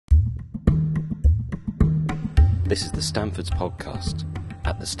This is the Stamfords podcast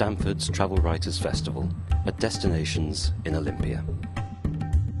at the Stamfords Travel Writers Festival at Destinations in Olympia.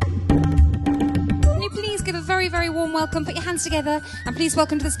 Can you please give a very, very warm welcome, put your hands together, and please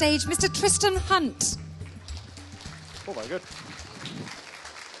welcome to the stage Mr. Tristan Hunt. Oh my good.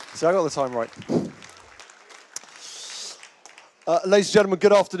 See, I got the time right. Ladies and gentlemen,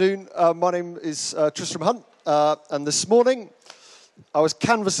 good afternoon. My name is Tristram Hunt, and this morning I was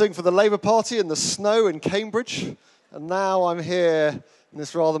canvassing for the Labour Party in the snow in Cambridge, and now I'm here in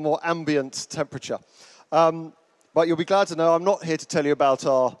this rather more ambient temperature. But you'll be glad to know I'm not here to tell you about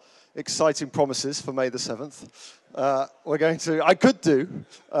our exciting promises for May the 7th. We're going to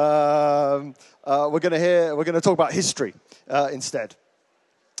talk about history instead.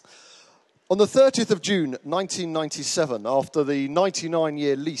 On the 30th of June 1997, after the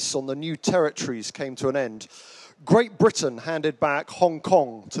 99-year lease on the new territories came to an end, Great Britain handed back Hong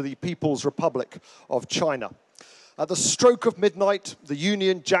Kong to the People's Republic of China. At the stroke of midnight, the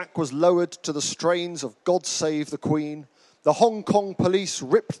Union Jack was lowered to the strains of God Save the Queen. The Hong Kong police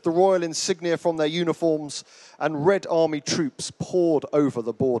ripped the royal insignia from their uniforms, and Red Army troops poured over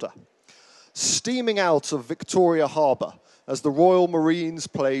the border. Steaming out of Victoria Harbour, as the Royal Marines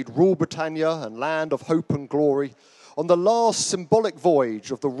played Rule Britannia and Land of Hope and Glory, on the last symbolic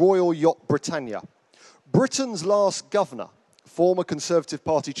voyage of the Royal Yacht Britannia, Britain's last governor, former Conservative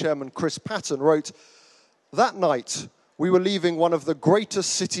Party chairman Chris Patten, wrote, "That night, we were leaving one of the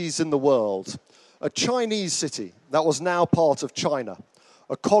greatest cities in the world, a Chinese city that was now part of China,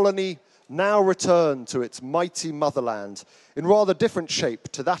 a colony now returned to its mighty motherland in rather different shape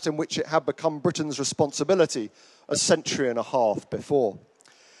to that in which it had become Britain's responsibility a century and a half before."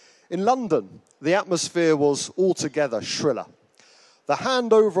 In London, the atmosphere was altogether shriller. The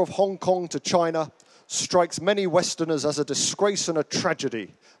handover of Hong Kong to China strikes many Westerners as a disgrace and a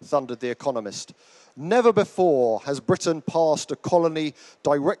tragedy, thundered The Economist. Never before has Britain passed a colony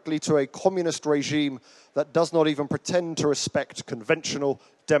directly to a communist regime that does not even pretend to respect conventional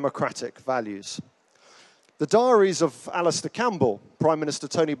democratic values. The diaries of Alastair Campbell, Prime Minister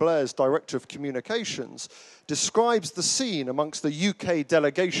Tony Blair's Director of Communications, describes the scene amongst the UK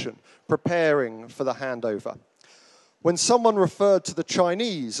delegation preparing for the handover. When someone referred to the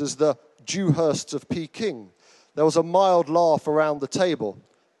Chinese as the Dewhursts of Peking, there was a mild laugh around the table.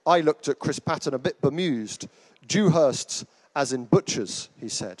 I looked at Chris Patten a bit bemused. Dewhursts as in butchers, he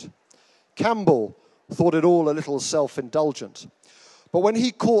said. Campbell thought it all a little self-indulgent. But when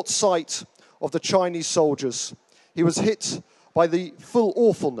he caught sight of the Chinese soldiers, he was hit by the full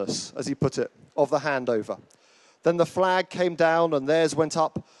awfulness, as he put it, of the handover. Then the flag came down and theirs went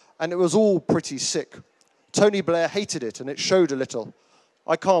up, and it was all pretty sick. Tony Blair hated it, and it showed a little.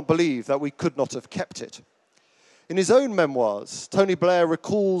 I can't believe that we could not have kept it. In his own memoirs, Tony Blair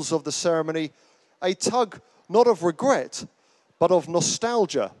recalls of the ceremony a tug not of regret, but of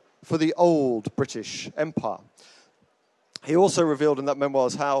nostalgia for the old British Empire. He also revealed in that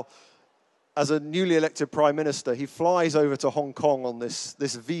memoirs how, as a newly elected Prime Minister, he flies over to Hong Kong on this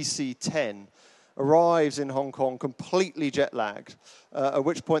VC-10, arrives in Hong Kong completely jet-lagged, at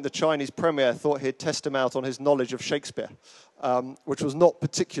which point the Chinese Premier thought he'd test him out on his knowledge of Shakespeare, which was not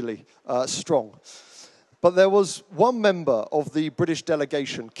particularly strong. But there was one member of the British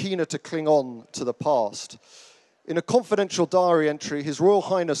delegation keener to cling on to the past. In a confidential diary entry, His Royal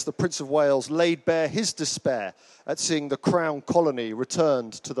Highness the Prince of Wales laid bare his despair at seeing the Crown colony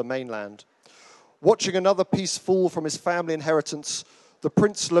returned to the mainland. Watching another piece fall from his family inheritance, the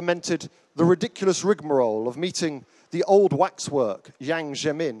Prince lamented the ridiculous rigmarole of meeting the old waxwork, Yang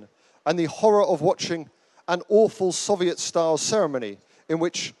Zemin, and the horror of watching an awful Soviet-style ceremony in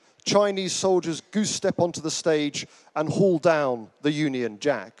which Chinese soldiers goose-step onto the stage and haul down the Union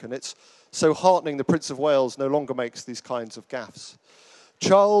Jack. And it's so heartening the Prince of Wales no longer makes these kinds of gaffes.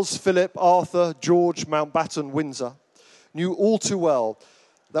 Charles, Philip, Arthur, George, Mountbatten, Windsor knew all too well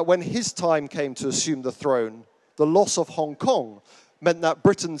that when his time came to assume the throne, the loss of Hong Kong meant that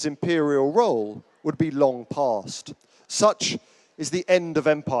Britain's imperial role would be long past. Such is the end of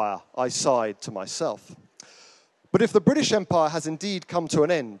empire, I sighed to myself. But if the British Empire has indeed come to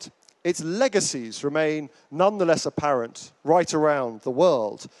an end, its legacies remain nonetheless apparent right around the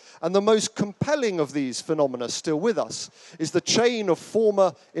world. And the most compelling of these phenomena still with us is the chain of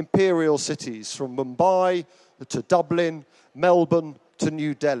former imperial cities from Mumbai to Dublin, Melbourne to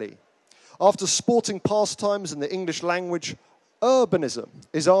New Delhi. After sporting pastimes in the English language, urbanism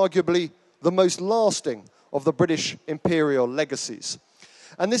is arguably the most lasting of the British imperial legacies.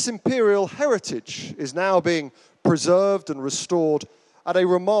 And this imperial heritage is now being preserved and restored at a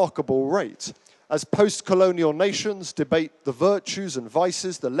remarkable rate. as post-colonial nations debate the virtues and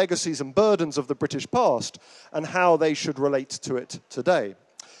vices, the legacies and burdens of the British past, and how they should relate to it today.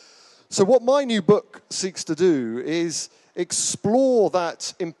 So what my new book seeks to do is explore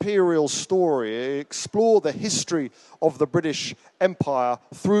that imperial story, explore the history of the British Empire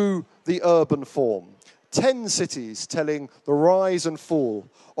through the urban form. 10 cities telling the rise and fall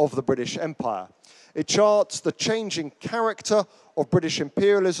of the British Empire. It charts the changing character of British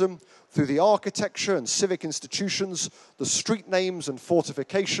imperialism through the architecture and civic institutions, the street names and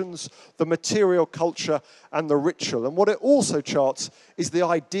fortifications, the material culture and the ritual. And what it also charts is the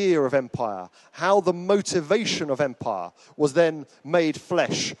idea of empire, how the motivation of empire was then made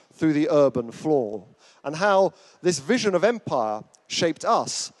flesh through the urban floor, and how this vision of empire shaped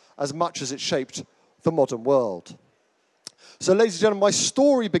us as much as it shaped the modern world. So, ladies and gentlemen, my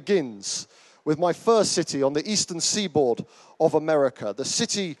story begins with my first city on the eastern seaboard of America, the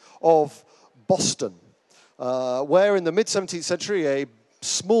city of Boston, where in the mid-17th century a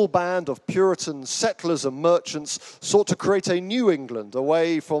small band of Puritan settlers and merchants sought to create a new England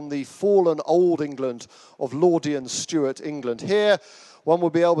away from the fallen old England of Laudian Stuart England. Here, one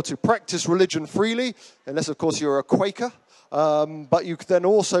will be able to practice religion freely, unless, of course, you're a Quaker. But you could then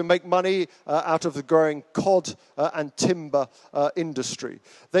also make money out of the growing cod and timber industry.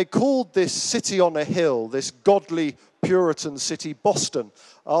 They called this city on a hill, this godly Puritan city, Boston,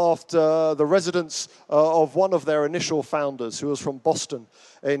 after the residence of one of their initial founders, who was from Boston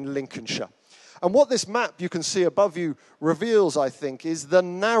in Lincolnshire. And what this map you can see above you reveals, I think, is the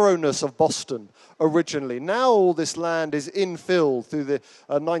narrowness of Boston originally. Now all this land is infilled through the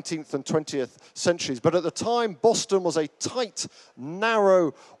 19th and 20th centuries. But at the time, Boston was a tight,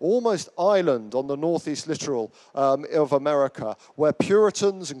 narrow, almost island on the northeast littoral of America, where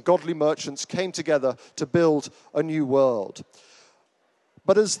Puritans and godly merchants came together to build a new world.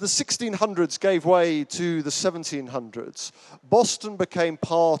 But as the 1600s gave way to the 1700s, Boston became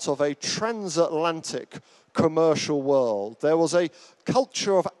part of a transatlantic commercial world. There was a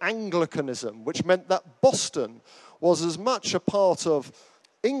culture of Anglicanism, which meant that Boston was as much a part of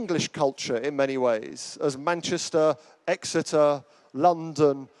English culture in many ways as Manchester, Exeter,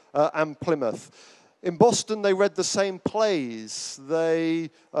 London, and Plymouth. In Boston, they read the same plays, they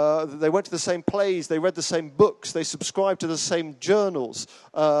went to the same plays, they read the same books, they subscribed to the same journals,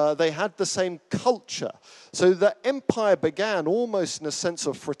 they had the same culture. So the empire began almost in a sense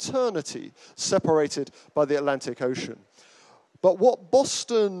of fraternity, separated by the Atlantic Ocean. But what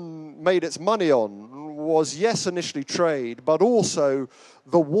Boston made its money on was, yes, initially trade, but also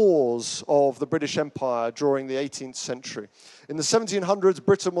the wars of the British Empire during the 18th century. In the 1700s,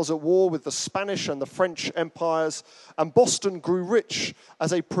 Britain was at war with the Spanish and the French empires, and Boston grew rich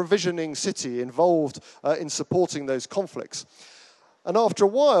as a provisioning city involved in supporting those conflicts. And after a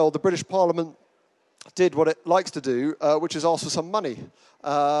while, the British Parliament did what it likes to do, which is ask for some money.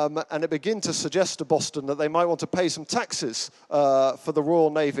 And it began to suggest to Boston that they might want to pay some taxes for the Royal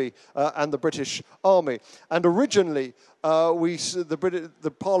Navy and the British Army. And originally,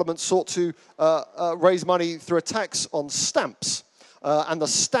 the Parliament sought to raise money through a tax on stamps. And the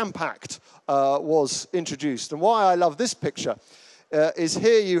Stamp Act was introduced. And why I love this picture is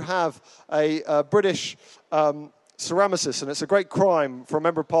here you have a British ceramicist, and it's a great crime for a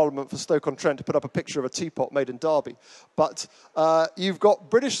member of Parliament for Stoke-on-Trent to put up a picture of a teapot made in Derby. But you've got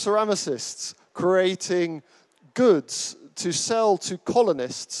British ceramicists creating goods to sell to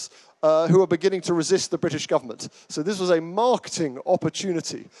colonists who are beginning to resist the British government. So this was a marketing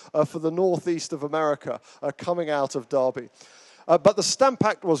opportunity for the northeast of America coming out of Derby. But the Stamp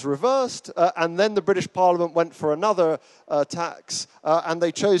Act was reversed, and then the British Parliament went for another tax, and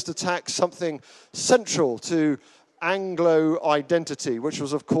they chose to tax something central to Anglo identity, which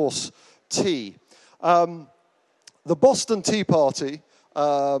was, of course, tea. The Boston Tea Party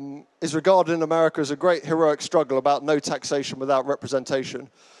is regarded in America as a great heroic struggle about no taxation without representation.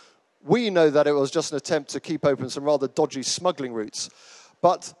 We know that it was just an attempt to keep open some rather dodgy smuggling routes.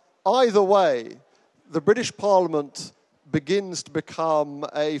 But either way, the British Parliament begins to become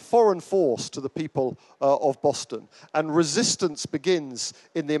a foreign force to the people of Boston. And resistance begins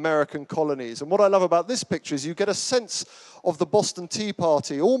in the American colonies. And what I love about this picture is you get a sense of the Boston Tea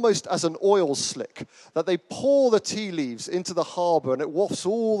Party almost as an oil slick, that they pour the tea leaves into the harbour and it wafts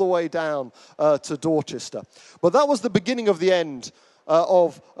all the way down to Dorchester. But that was the beginning of the end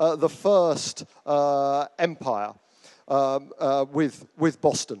of the first empire with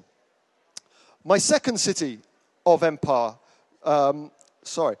Boston. My second city of empire,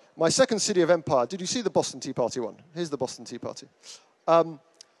 my second city of empire, did you see the Boston Tea Party one? Here's the Boston Tea Party.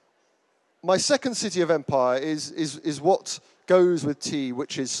 My second city of empire is what goes with tea,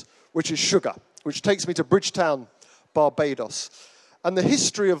 which is sugar. which takes me to Bridgetown, Barbados. And the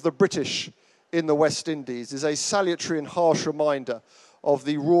history of the British in the West Indies is a salutary and harsh reminder of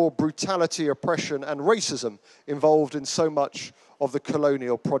the raw brutality, oppression, and racism involved in so much of the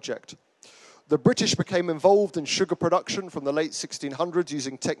colonial project. The British became involved in sugar production from the late 1600s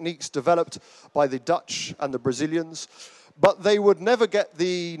using techniques developed by the Dutch and the Brazilians, but they would never get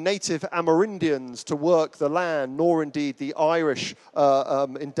the native Amerindians to work the land, nor indeed the Irish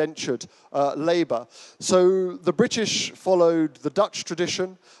indentured labour. So the British followed the Dutch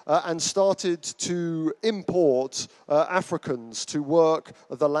tradition and started to import Africans to work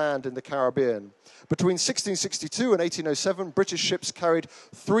the land in the Caribbean. Between 1662 and 1807, British ships carried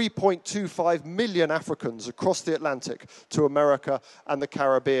 3.25 million Africans across the Atlantic to America and the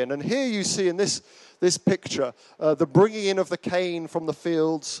Caribbean. And here you see in this picture the bringing in of the cane from the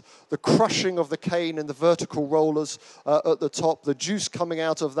fields, the crushing of the cane in the vertical rollers at the top, the juice coming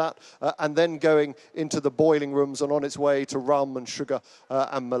out of that, and then going into the boiling rooms and on its way to rum and sugar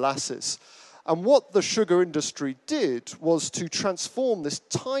and molasses. And what the sugar industry did was to transform this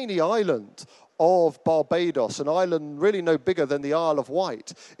tiny island of Barbados, an island really no bigger than the Isle of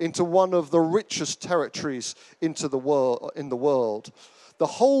Wight, into one of the richest territories in the world. The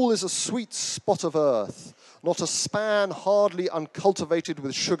whole is a sweet spot of earth, not a span hardly uncultivated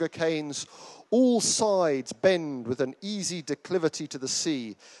with sugar canes. All sides bend with an easy declivity to the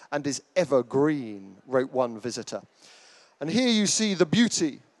sea and is ever green, wrote one visitor. And here you see the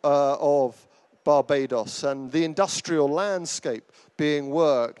beauty of Barbados and the industrial landscape being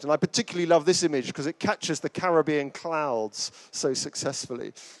worked. And I particularly love this image because it captures the Caribbean clouds so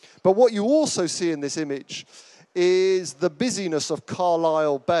successfully. But what you also see in this image is the busyness of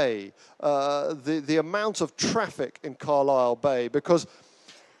Carlisle Bay, the amount of traffic in Carlisle Bay, because,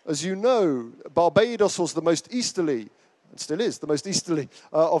 as you know, Barbados was the most easterly, and still is, the most easterly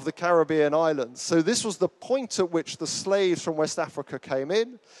of the Caribbean islands. So this was the point at which the slaves from West Africa came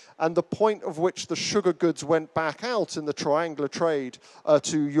in, and the point of which the sugar goods went back out in the triangular trade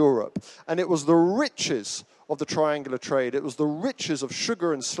to Europe. And it was the riches of the triangular trade. It was the riches of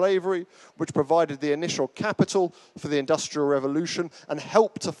sugar and slavery which provided the initial capital for the Industrial Revolution and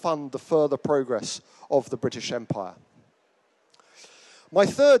helped to fund the further progress of the British Empire. My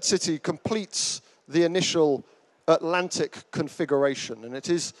third city completes the initial Atlantic configuration, and it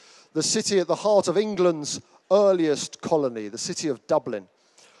is the city at the heart of England's earliest colony, the city of Dublin.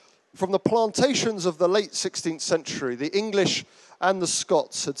 From the plantations of the late 16th century, the English and the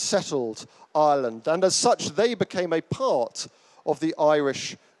Scots had settled Ireland, and as such they became a part of the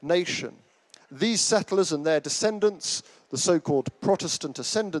Irish nation. These settlers and their descendants, the so-called Protestant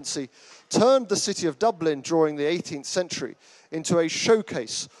ascendancy, turned the city of Dublin during the 18th century into a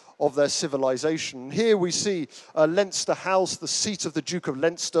showcase of their civilization. Here we see Leinster House, the seat of the Duke of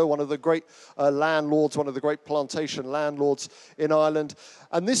Leinster, one of the great landlords, one of the great plantation landlords in Ireland.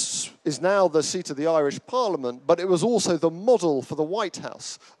 And this is now the seat of the Irish Parliament, but it was also the model for the White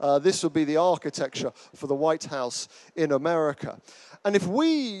House. This would be the architecture for the White House in America. And if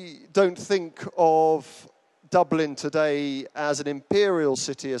we don't think of Dublin today as an imperial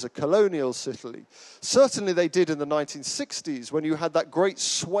city, as a colonial city, certainly they did in the 1960s when you had that great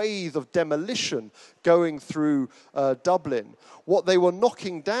swathe of demolition going through Dublin. What they were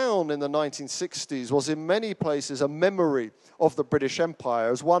knocking down in the 1960s was in many places a memory of the British Empire.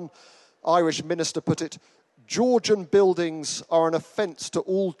 As one Irish minister put it, Georgian buildings are an offence to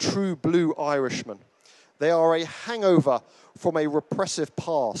all true blue Irishmen. They are a hangover from a repressive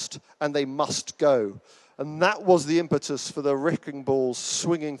past, and they must go. And that was the impetus for the wrecking balls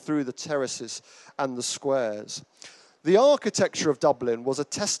swinging through the terraces and the squares. The architecture of Dublin was a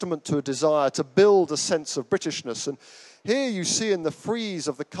testament to a desire to build a sense of Britishness. And here you see in the frieze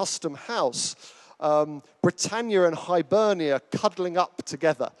of the Custom House, Britannia and Hibernia cuddling up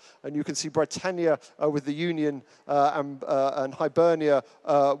together. And you can see Britannia with the Union and Hibernia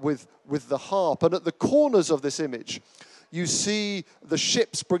with the harp. And at the corners of this image, you see the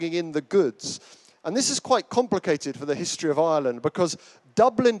ships bringing in the goods. And this is quite complicated for the history of Ireland because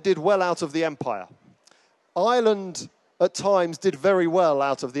Dublin did well out of the empire. Ireland, at times, did very well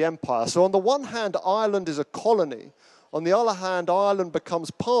out of the empire. So on the one hand, Ireland is a colony. On the other hand, Ireland becomes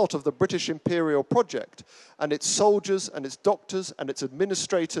part of the British imperial project. And its soldiers and its doctors and its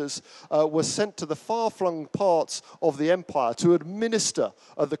administrators were sent to the far-flung parts of the empire to administer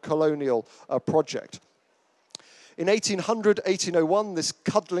the colonial project. In 1800, 1801, this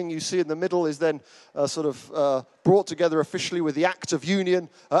cuddling you see in the middle is then brought together officially with the Act of Union,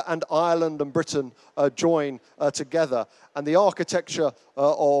 and Ireland and Britain join together. And the architecture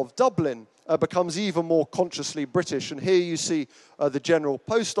of Dublin becomes even more consciously British. And here you see the General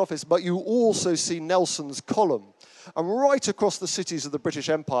Post Office, but you also see Nelson's Column. And right across the cities of the British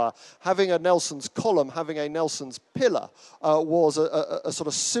Empire, having a Nelson's Column, having a Nelson's Pillar, was a sort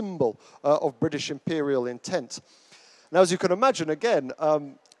of symbol of British imperial intent. Now, as you can imagine, again,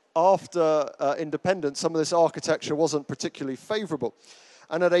 after independence, some of this architecture wasn't particularly favourable.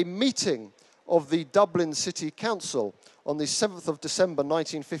 And at a meeting of the Dublin City Council on the 7th of December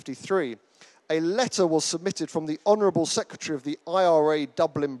 1953, a letter was submitted from the Honourable Secretary of the IRA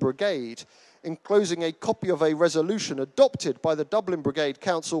Dublin Brigade, enclosing a copy of a resolution adopted by the Dublin Brigade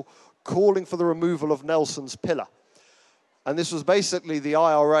Council calling for the removal of Nelson's Pillar. And this was basically the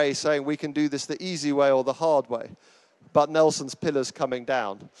IRA saying we can do this the easy way or the hard way. But Nelson's Pillar's coming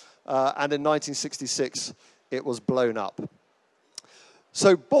down. And in 1966, it was blown up.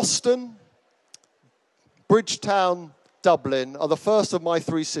 So Boston, Bridgetown, Dublin are the first of my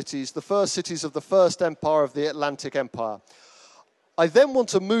three cities, the first cities of the first empire of the Atlantic Empire. I then want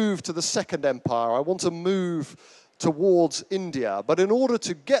to move to the second empire. I want to move towards India. But in order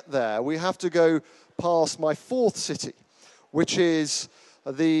to get there, we have to go past my fourth city, which is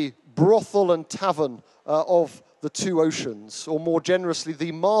the brothel and tavern of the two oceans, or more generously,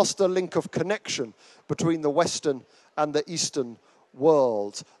 the master link of connection between the Western and the Eastern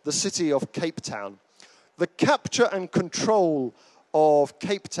world, the city of Cape Town. The capture and control of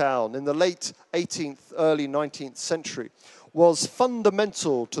Cape Town in the late 18th, early 19th century was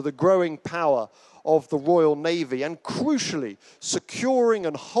fundamental to the growing power of the Royal Navy and crucially securing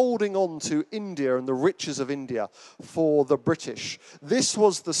and holding on to India and the riches of India for the British. This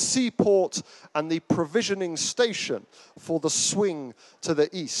was the seaport and the provisioning station for the swing to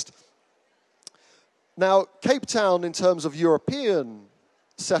the east. Now, Cape Town, in terms of European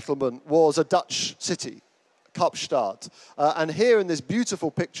settlement, was a Dutch city, Kaapstad. And here in this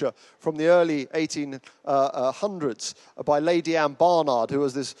beautiful picture from the early 1800s by Lady Anne Barnard, who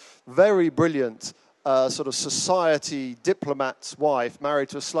was this very brilliant sort of society diplomat's wife, married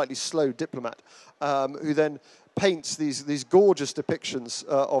to a slightly slow diplomat, who then paints these gorgeous depictions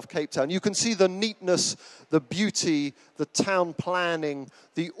of Cape Town. You can see the neatness, the beauty, the town planning,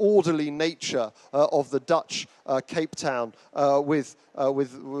 the orderly nature of the Dutch Cape Town with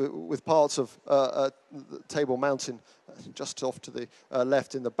parts of Table Mountain just off to the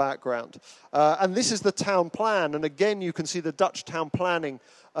left in the background. And this is the town plan. And again, you can see the Dutch town planning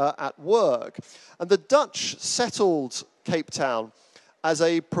at work. And the Dutch settled Cape Town as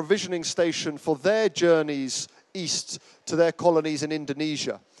a provisioning station for their journeys east to their colonies in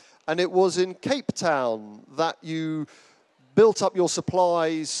Indonesia. And it was in Cape Town that you built up your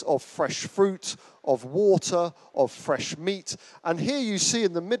supplies of fresh fruit, of water, of fresh meat. And here you see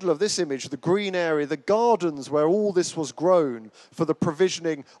in the middle of this image, the green area, the gardens where all this was grown for the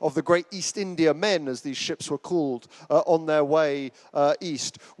provisioning of the great East India men, as these ships were called, on their way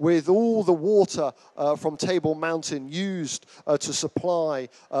east, with all the water from Table Mountain used to supply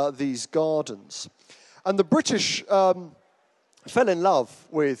these gardens. And the British fell in love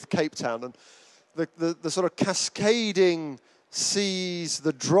with Cape Town, and the sort of cascading seas,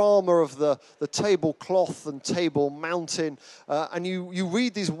 the drama of the tablecloth and Table Mountain, and you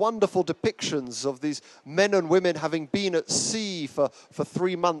read these wonderful depictions of these men and women having been at sea for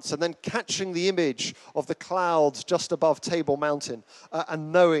 3 months and then catching the image of the clouds just above Table Mountain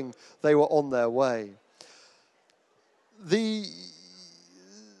and knowing they were on their way. The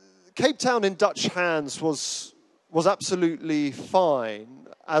Cape Town in Dutch hands was absolutely fine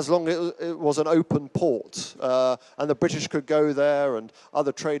as long as it was an open port, and the British could go there and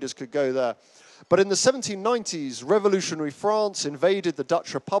other traders could go there. But in the 1790s, revolutionary France invaded the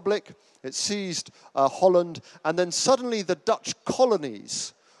Dutch Republic, it seized Holland, and then suddenly the Dutch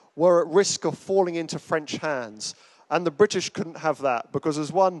colonies were at risk of falling into French hands. And the British couldn't have that, because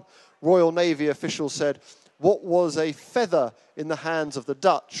as one Royal Navy official said, what was a feather in the hands of the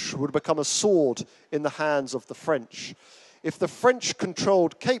Dutch would become a sword in the hands of the French. If the French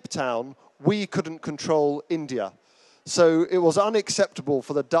controlled Cape Town, we couldn't control India. So it was unacceptable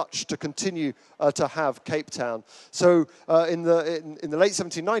for the Dutch to continue to have Cape Town. So in the late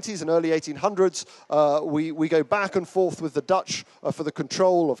 1790s and early 1800s, we go back and forth with the Dutch for the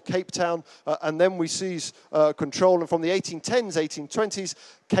control of Cape Town, and then we seize control. And from the 1810s, 1820s,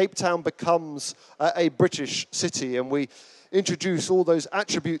 Cape Town becomes a British city, and we introduce all those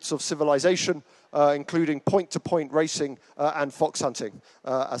attributes of civilization, including point-to-point racing and fox hunting,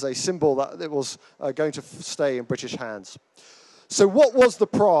 as a symbol that it was going to stay in British hands. So what was the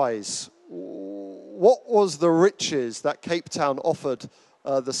prize? What was the riches that Cape Town offered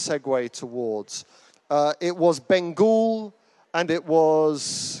the segue towards? It was Bengal and it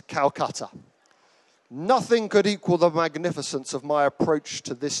was Calcutta. Nothing could equal the magnificence of my approach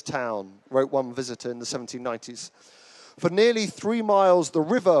to this town, wrote one visitor in the 1790s. For nearly 3 miles, the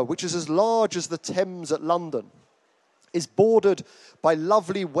river, which is as large as the Thames at London, is bordered by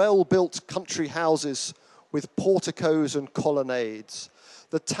lovely, well-built country houses with porticos and colonnades.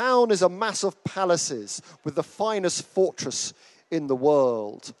 The town is a mass of palaces with the finest fortress in the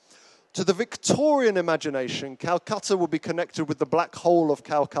world. To the Victorian imagination, Calcutta will be connected with the Black Hole of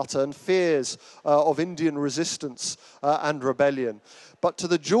Calcutta and fears of Indian resistance and rebellion. But to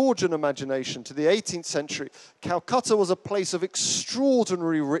the Georgian imagination, to the 18th century, Calcutta was a place of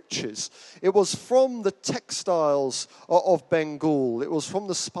extraordinary riches. It was from the textiles of Bengal, it was from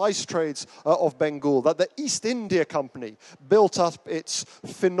the spice trades of Bengal that the East India Company built up its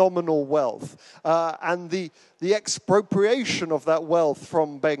phenomenal wealth. And the expropriation of that wealth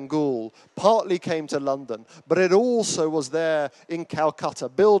from Bengal partly came to London, but it also was there in Calcutta,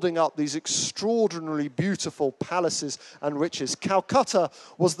 building up these extraordinarily beautiful palaces and riches. Calcutta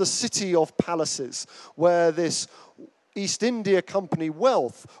was the city of palaces, where this East India Company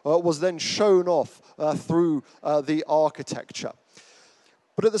wealth was then shown off through the architecture.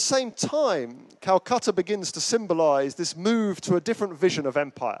 But at the same time, Calcutta begins to symbolize this move to a different vision of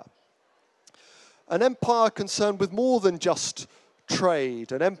empire. An empire concerned with more than just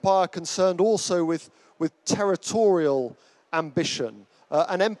trade, an empire concerned also with territorial ambition,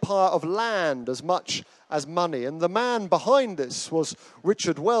 an empire of land as much as money. And the man behind this was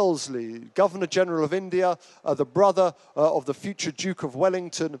Richard Wellesley, Governor General of India, the brother of the future Duke of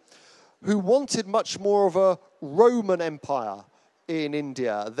Wellington, who wanted much more of a Roman empire in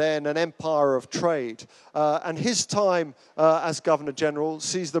India than an empire of trade. And his time as Governor General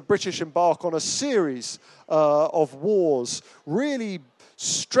sees the British embark on a series of wars, really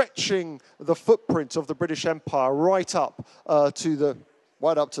stretching the footprint of the British Empire right up to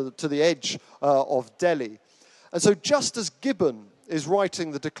the edge of Delhi. And so just as Gibbon is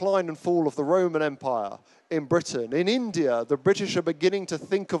writing the decline and fall of the Roman Empire in Britain, in India, the British are beginning to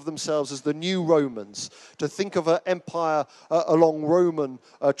think of themselves as the new Romans, to think of an empire along Roman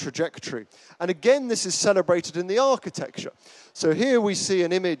trajectory. And again, this is celebrated in the architecture. So here we see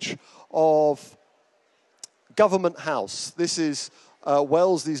an image of Government House. This is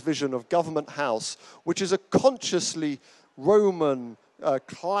Wellesley's vision of Government House, which is a consciously Roman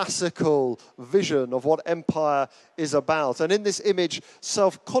classical vision of what empire is about. And in this image,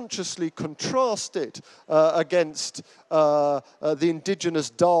 self-consciously contrasted against the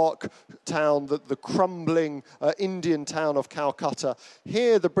indigenous dark town, the crumbling Indian town of Calcutta.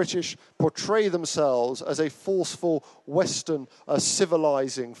 Here the British portray themselves as a forceful Western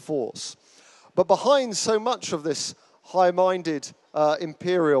civilizing force. But behind so much of this high-minded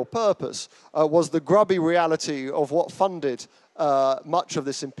imperial purpose was the grubby reality of what funded much of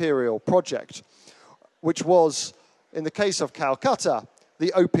this imperial project, which was, in the case of Calcutta,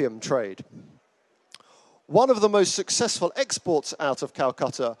 the opium trade. One of the most successful exports out of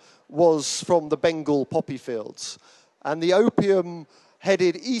Calcutta was from the Bengal poppy fields, and the opium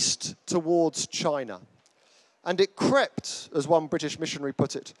headed east towards China. And it crept, as one British missionary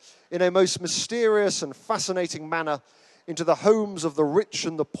put it, in a most mysterious and fascinating manner into the homes of the rich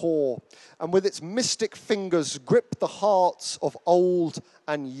and the poor, and with its mystic fingers gripped the hearts of old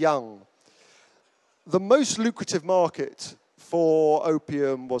and young. The most lucrative market for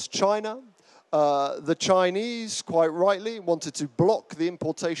opium was China. The Chinese, quite rightly, wanted to block the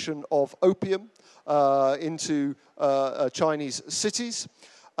importation of opium into Chinese cities,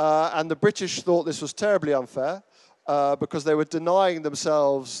 and the British thought this was terribly unfair because they were denying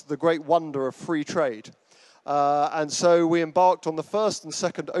themselves the great wonder of free trade. And so we embarked on the First and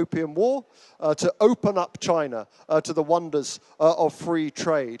Second Opium War to open up China to the wonders of free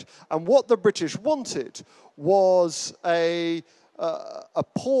trade. And what the British wanted was a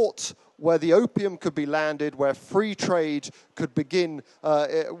port where the opium could be landed, where free trade could begin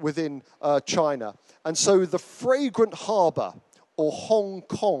within China. And so the fragrant harbour, or Hong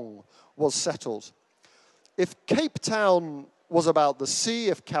Kong, was settled. If Cape Town was about the sea,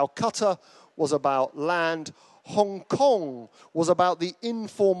 if Calcutta was about land, Hong Kong was about the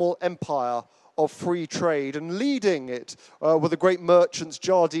informal empire of free trade, and leading it were the great merchants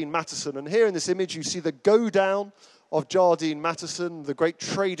Jardine Matheson. And here in this image you see the go-down of Jardine Matheson, the great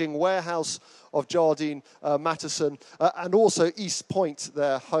trading warehouse of Jardine Matheson, and also East Point,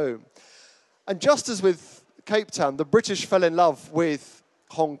 their home. And just as with Cape Town, the British fell in love with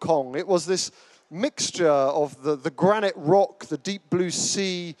Hong Kong. It was this mixture of the granite rock, the deep blue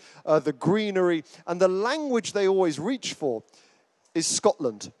sea, the greenery, and the language they always reach for is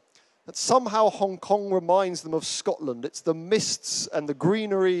Scotland. that somehow Hong Kong reminds them of Scotland. It's the mists and the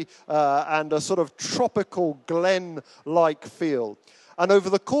greenery and a sort of tropical glen-like feel. And over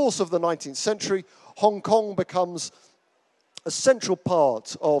the course of the 19th century, Hong Kong becomes a central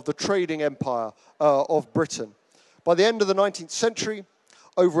part of the trading empire of Britain. By the end of the 19th century,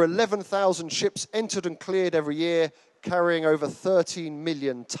 over 11,000 ships entered and cleared every year, carrying over 13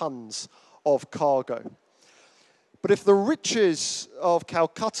 million tons of cargo. But if the riches of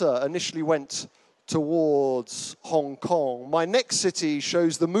Calcutta initially went towards Hong Kong, my next city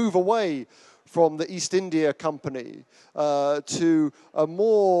shows the move away from the East India Company to a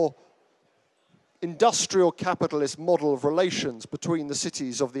more industrial capitalist model of relations between the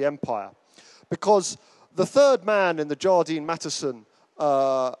cities of the empire. Because the third man in the Jardine Matheson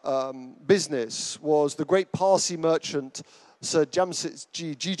business was the great Parsi merchant Sir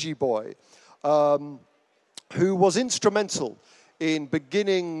Jamsetji Jejeebhoy, who was instrumental in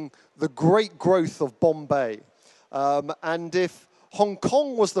beginning the great growth of Bombay. And if Hong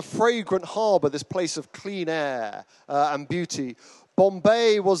Kong was the fragrant harbour, this place of clean air and beauty,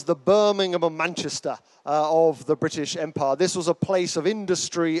 Bombay was the Birmingham and Manchester of the British Empire. This was a place of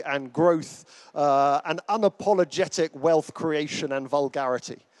industry and growth and unapologetic wealth creation and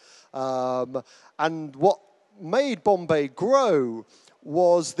vulgarity. And what made Bombay grow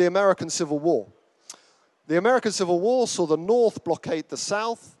was the American Civil War. The American Civil War saw the North blockade the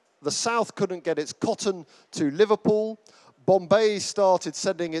South. The South couldn't get its cotton to Liverpool. Bombay started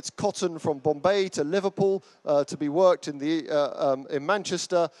sending its cotton from Bombay to Liverpool to be worked in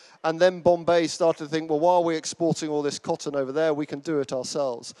Manchester. And then Bombay started to think, well, why are we exporting all this cotton over there? We can do it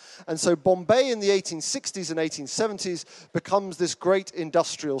ourselves. And so Bombay in the 1860s and 1870s becomes this great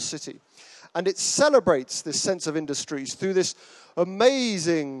industrial city. And it celebrates this sense of industries through this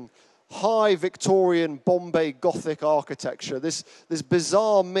amazing high Victorian Bombay Gothic architecture, this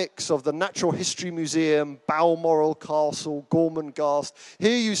bizarre mix of the Natural History Museum, Balmoral Castle, Gormenghast.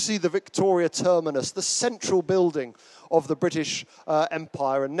 Here you see the Victoria Terminus, the central building of the British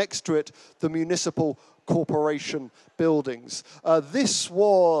Empire, and next to it, the municipal corporation buildings. This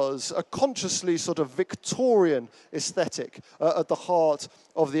was a consciously sort of Victorian aesthetic at the heart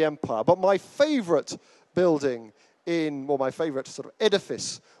of the empire. But my favourite building my favourite sort of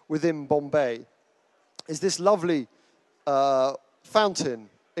edifice within Bombay is this lovely fountain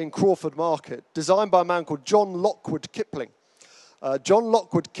in Crawford Market, designed by a man called John Lockwood Kipling. John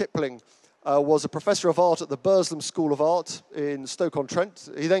Lockwood Kipling was a professor of art at the Burslem School of Art in Stoke-on-Trent.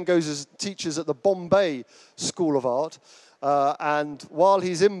 He then goes as teachers at the Bombay School of Art. And while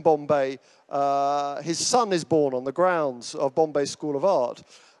he's in Bombay, his son is born on the grounds of Bombay School of Art.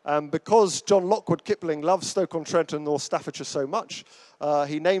 And because John Lockwood Kipling loves Stoke-on-Trent and North Staffordshire so much,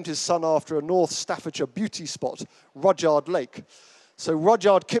 he named his son after a North Staffordshire beauty spot, Rudyard Lake. So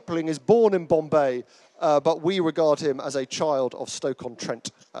Rudyard Kipling is born in Bombay, but we regard him as a child of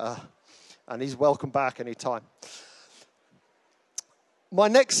Stoke-on-Trent. And he's welcome back any time. My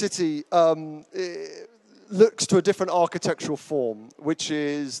next city looks to a different architectural form, which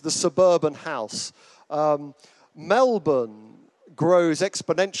is the suburban house. Melbourne grows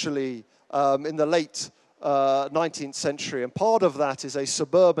exponentially in the late 19th century, and part of that is a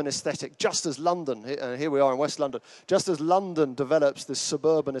suburban aesthetic, just as London, and here we are in West London, just as London develops this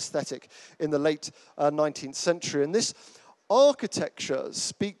suburban aesthetic in the late 19th century. And this architecture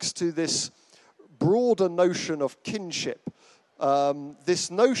speaks to this broader notion of kinship,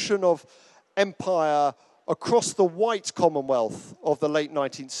 this notion of empire across the white Commonwealth of the late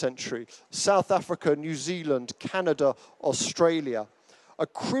 19th century, South Africa, New Zealand, Canada, Australia, a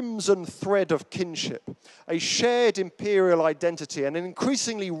crimson thread of kinship, a shared imperial identity, and an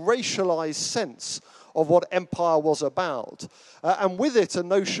increasingly racialized sense of what empire was about. And with it, a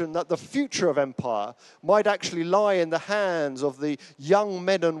notion that the future of empire might actually lie in the hands of the young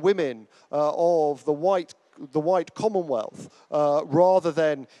men and women of the white Commonwealth, rather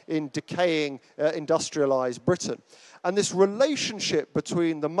than in decaying industrialized Britain. And this relationship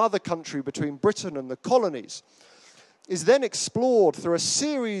between the mother country, between Britain and the colonies, is then explored through a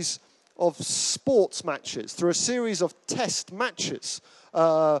series of sports matches, through a series of test matches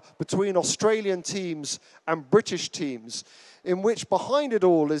between Australian teams and British teams, in which behind it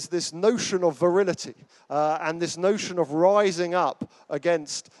all is this notion of virility and this notion of rising up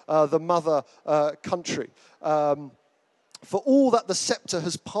against the mother country. For all that the sceptre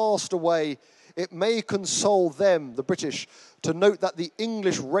has passed away, it may console them, the British, to note that the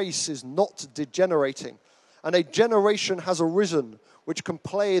English race is not degenerating, and a generation has arisen which can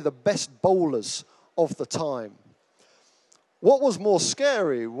play the best bowlers of the time. What was more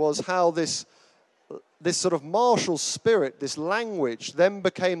scary was how this this sort of martial spirit, this language, then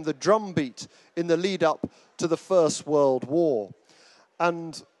became the drumbeat in the lead up to the First World War.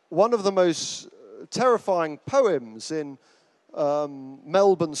 And one of the most terrifying poems in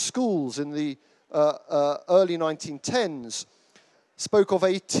Melbourne schools in the early 1910s spoke of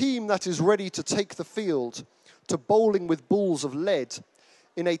a team that is ready to take the field to bowling with balls of lead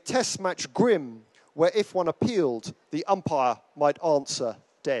in a test match grim where if one appealed, the umpire might answer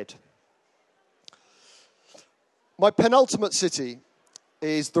dead. My penultimate city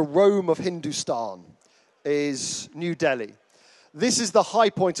is the Rome of Hindustan, is New Delhi. This is the high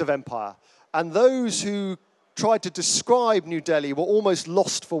point of empire, and those who tried to describe New Delhi were almost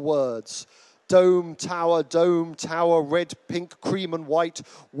lost for words. Dome, tower, red, pink, cream and white,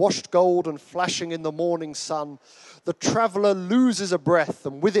 washed gold and flashing in the morning sun. The traveller loses a breath,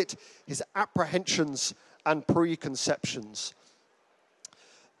 and with it his apprehensions and preconceptions.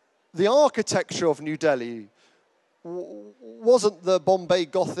 The architecture of New Delhi wasn't the Bombay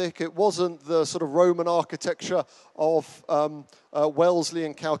Gothic, it wasn't the sort of Roman architecture of Wellesley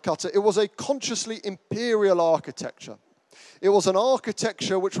and Calcutta. It was a consciously imperial architecture. It was an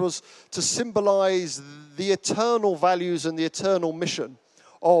architecture which was to symbolize the eternal values and the eternal mission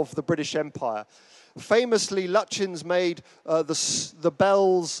of the British Empire. Famously, Lutyens made the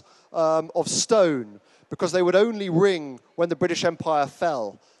bells of stone because they would only ring when the British Empire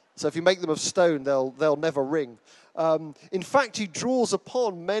fell. So if you make them of stone, they'll never ring. In fact, he draws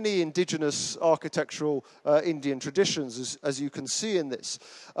upon many indigenous architectural Indian traditions, as you can see in this.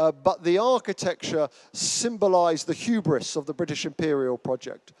 But the architecture symbolized the hubris of the British imperial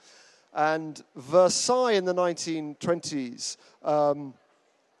project. And Versailles in the 1920s,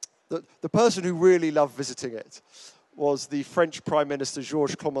 the person who really loved visiting it was the French Prime Minister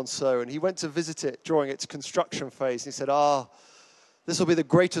Georges Clemenceau. And he went to visit it during its construction phase. And he said, this will be the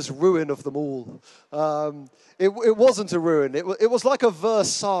greatest ruin of them all. It wasn't a ruin. It was like a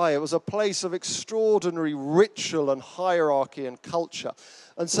Versailles. It was a place of extraordinary ritual and hierarchy and culture.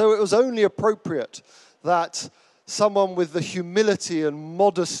 And so it was only appropriate that someone with the humility and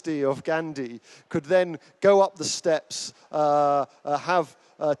modesty of Gandhi could then go up the steps, have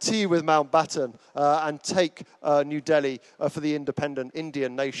tea with Mountbatten, and take New Delhi for the independent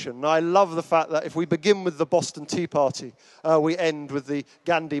Indian nation. And I love the fact that if we begin with the Boston Tea Party, we end with the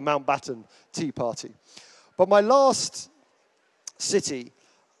Gandhi-Mountbatten Tea Party. But my last city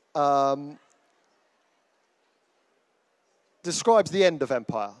describes the end of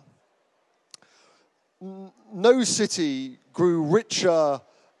empire. No city grew richer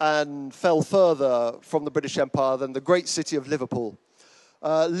and fell further from the British Empire than the great city of Liverpool.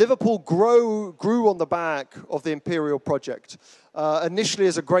 Liverpool grew on the back of the imperial project. Initially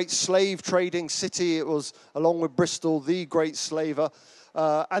as a great slave trading city, it was, along with Bristol, the great slaver.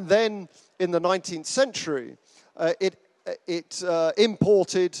 And then in the 19th century, it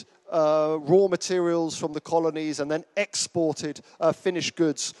imported raw materials from the colonies and then exported finished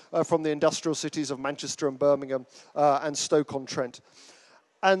goods from the industrial cities of Manchester and Birmingham and Stoke-on-Trent.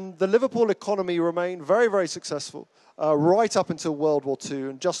 And the Liverpool economy remained very, very successful right up until World War II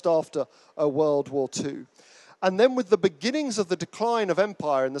and just after World War II. And then with the beginnings of the decline of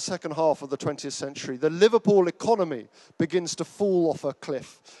empire in the second half of the 20th century, the Liverpool economy begins to fall off a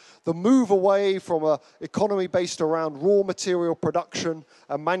cliff. The move away from an economy based around raw material production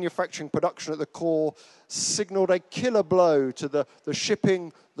and manufacturing production at the core signaled a killer blow to the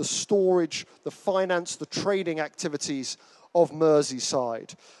shipping, the storage, the finance, the trading activities of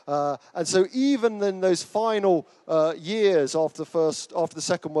Merseyside. And so even in those final years after the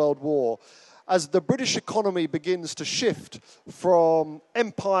Second World War, as the British economy begins to shift from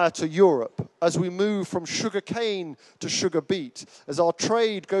empire to Europe, as we move from sugarcane to sugar beet, as our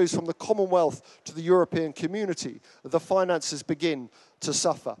trade goes from the Commonwealth to the European community, the finances begin to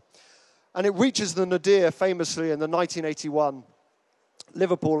suffer. And it reaches the nadir famously in the 1981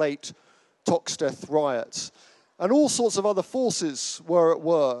 Liverpool 8 Toxteth riots. And all sorts of other forces were at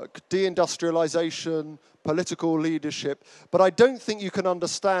work, deindustrialization, political leadership. But I don't think you can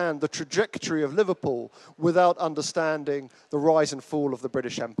understand the trajectory of Liverpool without understanding the rise and fall of the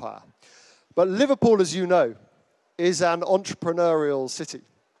British Empire. But Liverpool, as you know, is an entrepreneurial city.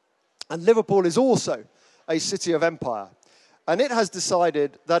 And Liverpool is also a city of empire. And it has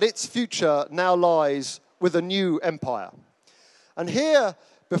decided that its future now lies with a new empire. And here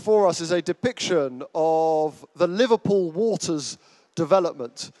before us is a depiction of the Liverpool Waters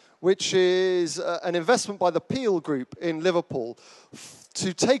development, which is an investment by the Peel Group in Liverpool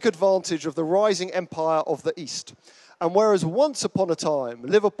to take advantage of the rising empire of the East. And whereas once upon a time,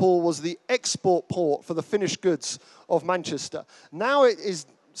 Liverpool was the export port for the finished goods of Manchester, now it is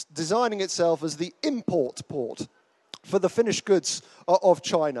designing itself as the import port for the finished goods of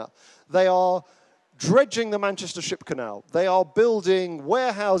China. They are dredging the Manchester Ship Canal. They are building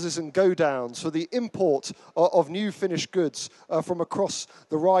warehouses and go-downs for the import of new finished goods from across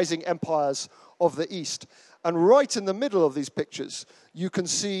the rising empires of the East. And right in the middle of these pictures, you can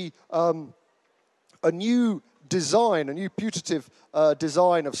see a new design, a new putative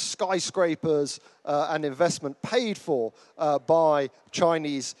design of skyscrapers and investment paid for by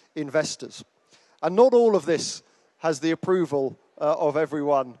Chinese investors. And not all of this has the approval of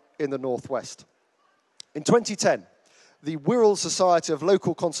everyone in the Northwest. In 2010, the Wirral Society of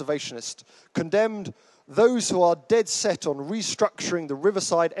Local Conservationists condemned those who are dead set on restructuring the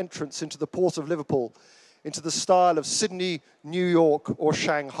riverside entrance into the port of Liverpool into the style of Sydney, New York, or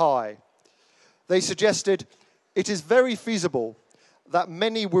Shanghai. They suggested it is very feasible that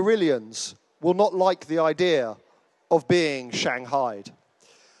many Wirralians will not like the idea of being Shanghaied.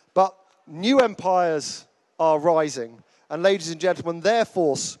 But new empires are rising, and ladies and gentlemen, their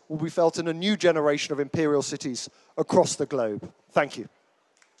force will be felt in a new generation of imperial cities across the globe. Thank you.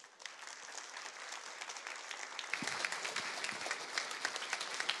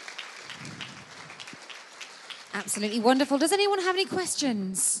 Absolutely wonderful. Does anyone have any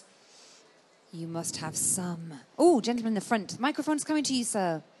questions? You must have some. Oh, gentleman in the front. Microphone's coming to you,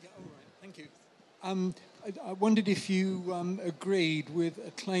 sir. Yeah, all right. Thank you. I wondered if you agreed with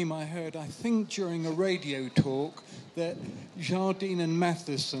a claim I heard, I think during a radio talk, that Jardine and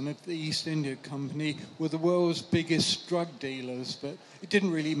Matheson at the East India Company were the world's biggest drug dealers, but it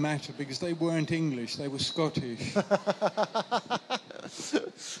didn't really matter because they weren't English, they were Scottish.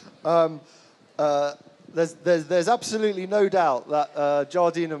 There's absolutely no doubt that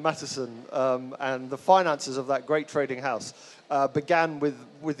Jardine and Matheson and the finances of that great trading house began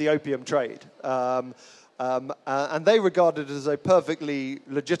with the opium trade. And they regarded it as a perfectly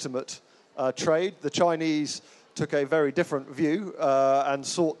legitimate trade. The Chinese took a very different view and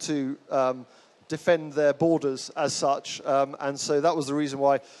sought to defend their borders as such. And so that was the reason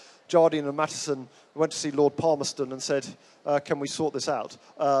why Jardine and Matheson went to see Lord Palmerston and said, can we sort this out?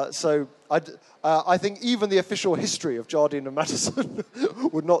 So I think even the official history of Jardine and Matheson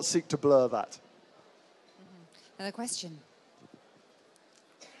would not seek to blur that. Another question.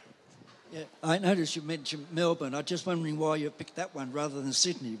 Yeah, I noticed you mentioned Melbourne. I'm just wondering why you picked that one rather than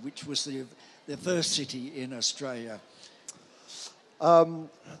Sydney, which was the first city in Australia. There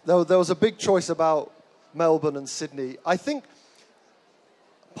was a big choice about Melbourne and Sydney. I think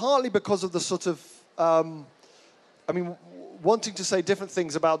partly because of the sort of, wanting to say different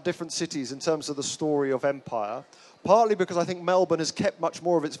things about different cities in terms of the story of empire, partly because I think Melbourne has kept much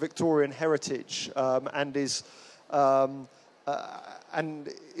more of its Victorian heritage and is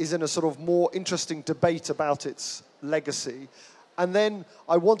in a sort of more interesting debate about its legacy. And then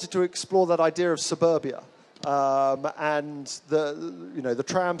I wanted to explore that idea of suburbia and the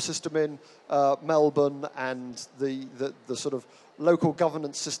tram system in Melbourne and the sort of local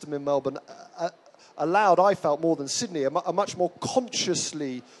governance system in Melbourne allowed, I felt, more than Sydney, a much more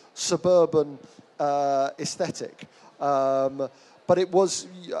consciously suburban aesthetic. But it was,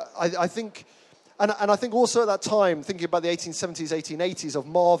 I think... And I think also at that time, thinking about the 1870s, 1880s of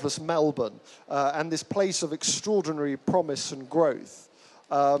marvellous Melbourne and this place of extraordinary promise and growth,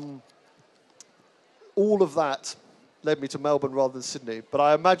 all of that led me to Melbourne rather than Sydney. But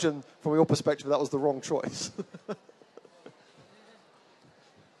I imagine, from your perspective, that was the wrong choice.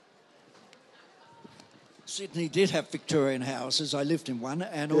 Sydney did have Victorian houses. I lived in one,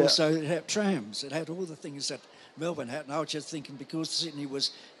 and also it had trams. It had all the things that Melbourne had. And I was just thinking, because Sydney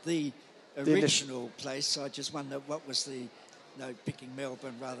was the original place, I just wonder what was picking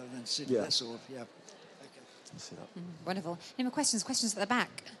Melbourne rather than Sydney. Yeah. That's all. Yeah. Okay. Wonderful. Any more questions? Questions at the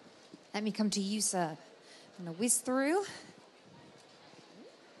back. Let me come to you, sir. I'm going to whiz through.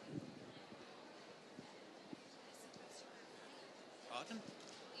 Pardon?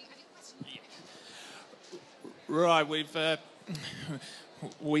 Right,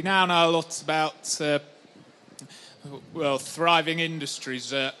 we now know a lot about thriving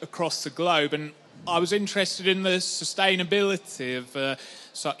industries across the globe, and I was interested in the sustainability of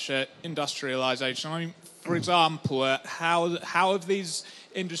such industrialisation. I mean, for example, how have these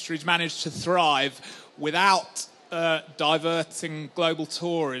industries managed to thrive without diverting global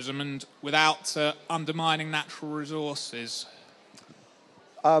tourism and without undermining natural resources?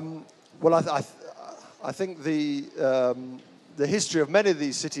 I think the history of many of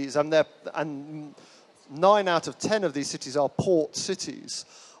these cities, and 9 out of 10 of these cities are port cities,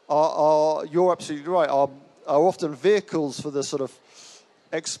 are you're absolutely right, are often vehicles for the sort of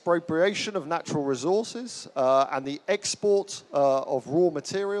expropriation of natural resources and the export of raw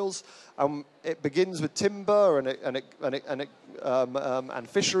materials. It begins with timber and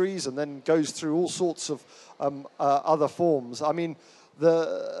fisheries, and then goes through all sorts of other forms. I mean,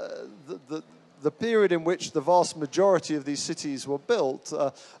 the period in which the vast majority of these cities were built,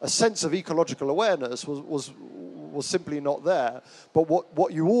 a sense of ecological awareness was simply not there. But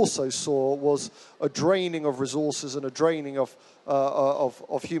what you also saw was a draining of resources and a draining of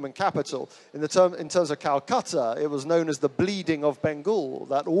human capital. In terms of Calcutta, it was known as the bleeding of Bengal,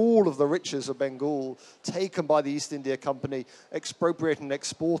 that all of the riches of Bengal, taken by the East India Company, expropriated and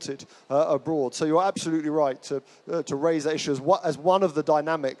exported abroad. So you're absolutely right to raise that issue as one of the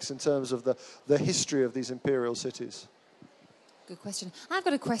dynamics in terms of the history of these imperial cities. Good question. I've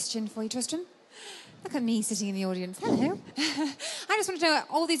got a question for you, Tristan. Look at me sitting in the audience. Hello. I just want to know,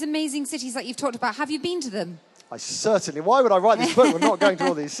 all these amazing cities that you've talked about, have you been to them? I certainly. Why would I write this book? We're not going to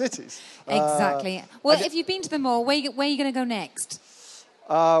all these cities. Exactly. Well, if you've been to them all, where are you going to go next?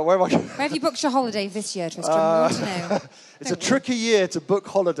 Where have you booked your holiday this year, Tristan? I want to know. It's a tricky year to book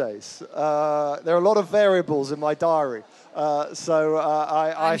holidays. There are a lot of variables in my diary.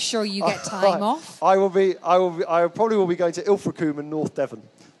 I'm sure you get time off. I probably will be going to Ilfracombe in North Devon.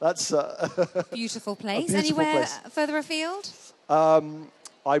 That's beautiful place. Beautiful Anywhere place. further afield?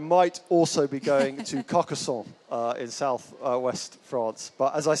 I might also be going to Carcassonne in south-west France.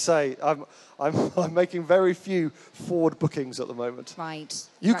 But as I say, I'm making very few forward bookings at the moment. Right.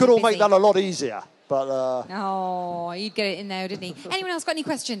 You could all make that a lot easier, but... Oh, you'd get it in there, didn't he? Anyone else got any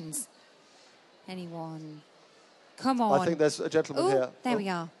questions? Anyone? Come on. I think there's a gentleman here. There we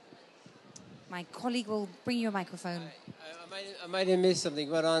are. My colleague will bring you a microphone. I might have missed something,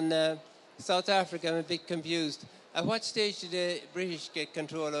 but on South Africa, I'm a bit confused. At what stage did the British get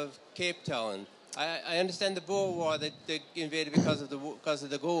control of Cape Town? I understand the Boer War, that they invaded because of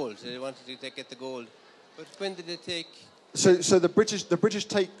the gold. They wanted to get the gold. But when did they take... So the British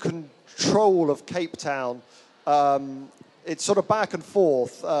take control of Cape Town. It's sort of back and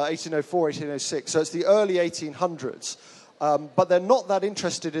forth, 1804, 1806. So it's the early 1800s. But they're not that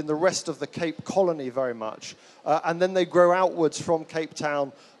interested in the rest of the Cape Colony very much. And then they grow outwards from Cape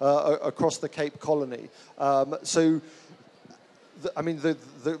Town across the Cape Colony. The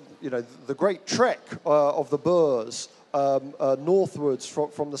great trek of the Boers northwards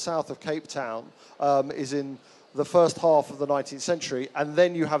from the south of Cape Town is in the first half of the 19th century, and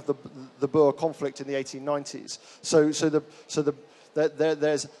then you have the Boer conflict in the 1890s.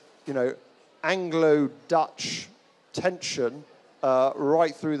 There's Anglo-Dutch tension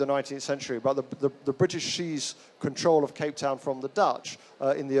right through the 19th century, but the British seize control of Cape Town from the Dutch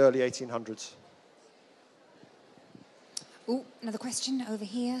in the early 1800s. Oh, another question over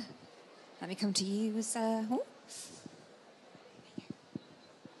here. Let me come to you, sir.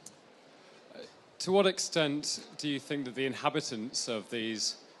 To what extent do you think that the inhabitants of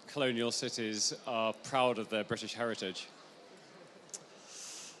these colonial cities are proud of their British heritage?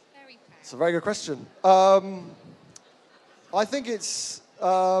 It's a very good question. I think it's...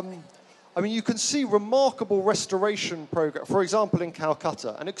 you can see remarkable restoration program. For example, in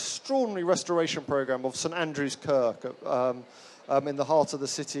Calcutta, an extraordinary restoration program of St Andrew's Kirk in the heart of the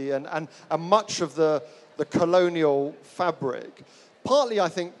city, and much of the colonial fabric. Partly, I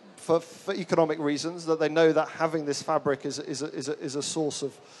think, for economic reasons, that they know that having this fabric is a source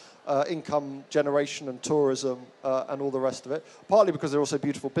of income generation and tourism and all the rest of it. Partly because they're also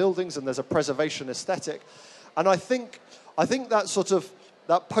beautiful buildings and there's a preservation aesthetic. And I think that sort of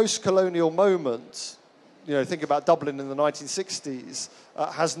that post-colonial moment, think about Dublin in the 1960s,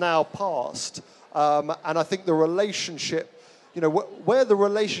 has now passed. And I think the relationship, where the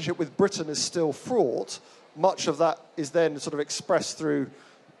relationship with Britain is still fraught, much of that is then sort of expressed through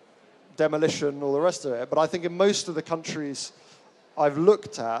demolition and all the rest of it. But I think in most of the countries I've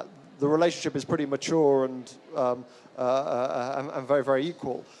looked at, the relationship is pretty mature and very, very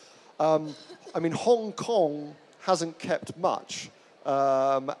equal. Hong Kong hasn't kept much,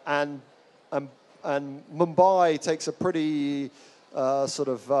 and Mumbai takes a pretty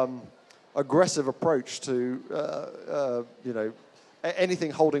aggressive approach to anything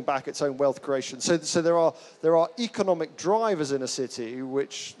holding back its own wealth creation. So there are economic drivers in a city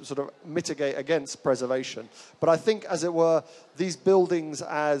which sort of mitigate against preservation. But I think, as it were, these buildings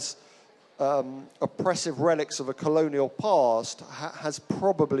as oppressive relics of a colonial past has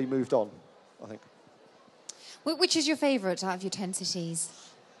probably moved on, I think. Which is your favourite out of your 10 cities?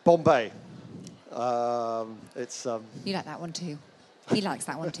 Bombay. You like that one too. He likes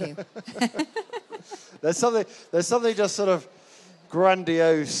that one too. There's something just sort of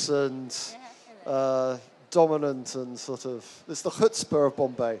grandiose and dominant and sort of... It's the chutzpah of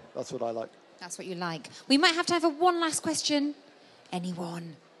Bombay. That's what I like. That's what you like. We might have time for one last question.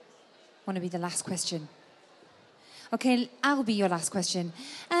 Anyone want to be the last question? Okay, I'll be your last question.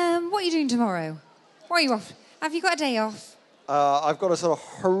 What are you doing tomorrow? Where are you off? Have you got a day off? I've got a sort of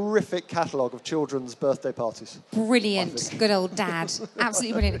horrific catalogue of children's birthday parties. Brilliant. Good old dad.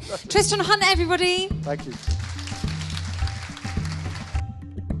 Absolutely brilliant. Tristan Hunt, everybody. Thank you.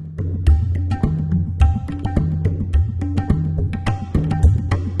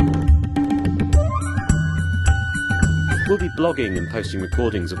 We'll be blogging and posting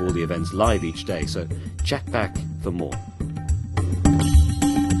recordings of all the events live each day, so check back for more.